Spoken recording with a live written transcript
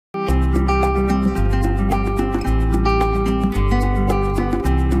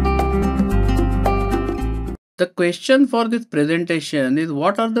The question for this presentation is,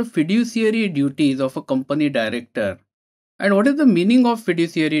 what are the fiduciary duties of a company director and what is the meaning of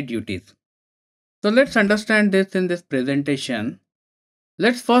fiduciary duties? So let's understand this in this presentation.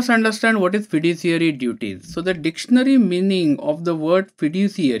 Let's first understand what is fiduciary duties. So the dictionary meaning of the word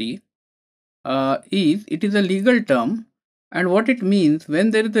fiduciary it is a legal term, and what it means: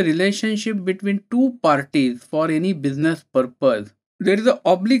 when there is a relationship between two parties for any business purpose, there is an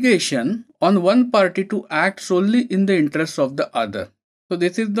obligation on one party to act solely in the interest of the other. So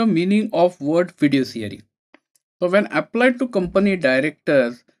this is the meaning of word fiduciary. So when applied to company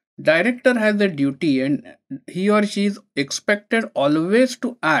directors, director has a duty and he or she is expected always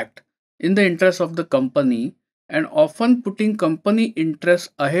to act in the interest of the company, and often putting company interests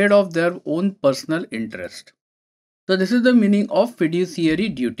ahead of their own personal interest. So this is the meaning of fiduciary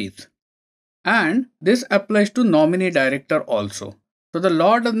duties. And this applies to nominee director also. So the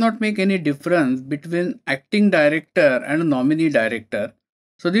law does not make any difference between acting director and nominee director.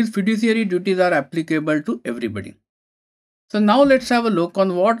 So these fiduciary duties are applicable to everybody. So now let's have a look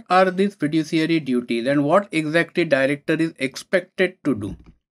on what are these fiduciary duties and what exactly director is expected to do.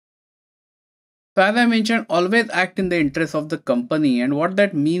 So as I mentioned, always act in the interest of the company, and what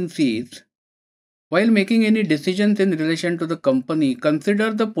that means is, while making any decisions in relation to the company,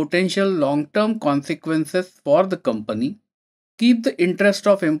 consider the potential long-term consequences for the company, keep the interest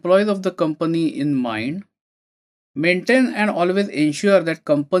of employees of the company in mind, maintain and always ensure that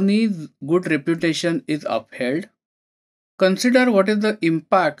company's good reputation is upheld, consider what is the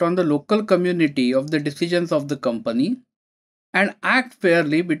impact on the local community of the decisions of the company, and act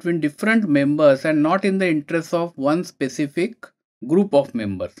fairly between different members and not in the interest of one specific group of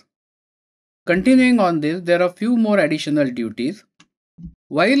members. Continuing on this, there are few more additional duties.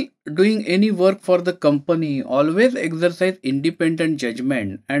 While doing any work for the company, always exercise independent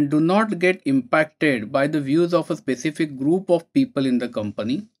judgment and do not get impacted by the views of a specific group of people in the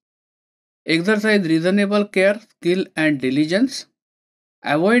company. Exercise reasonable care, skill and diligence.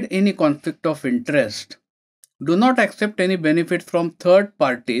 Avoid any conflict of interest. Do not accept any benefits from third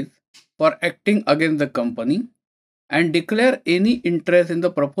parties for acting against the company, and declare any interest in the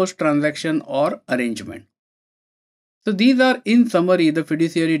proposed transaction or arrangement. So these are in summary the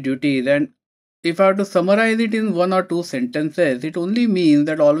fiduciary duties, and if I have to summarize it in one or two sentences, it only means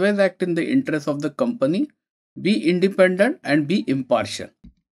that always act in the interest of the company, be independent and be impartial.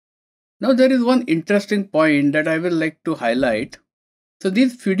 Now there is one interesting point that I will like to highlight. So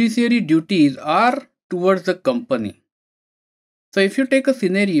these fiduciary duties are towards the company. So if you take a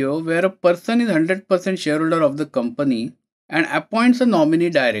scenario where a person is 100% shareholder of the company and appoints a nominee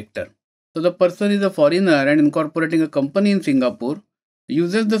director. So the person is a foreigner and incorporating a company in Singapore,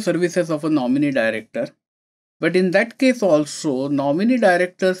 uses the services of a nominee director. But in that case also, nominee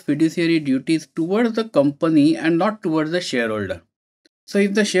director's fiduciary duties towards the company and not towards the shareholder. So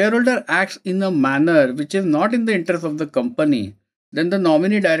if the shareholder acts in a manner which is not in the interest of the company, then the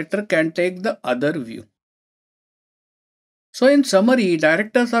nominee director can take the other view. So in summary,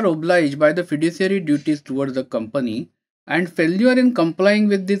 directors are obliged by the fiduciary duties towards the company, and failure in complying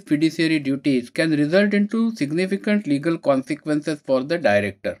with these fiduciary duties can result into significant legal consequences for the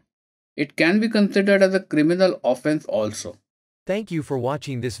director. It can be considered as a criminal offense also. Thank you for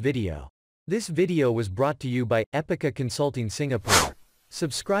watching this video. This video was brought to you by Epica Consulting Singapore.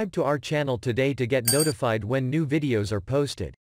 Subscribe to our channel today to get notified when new videos are posted.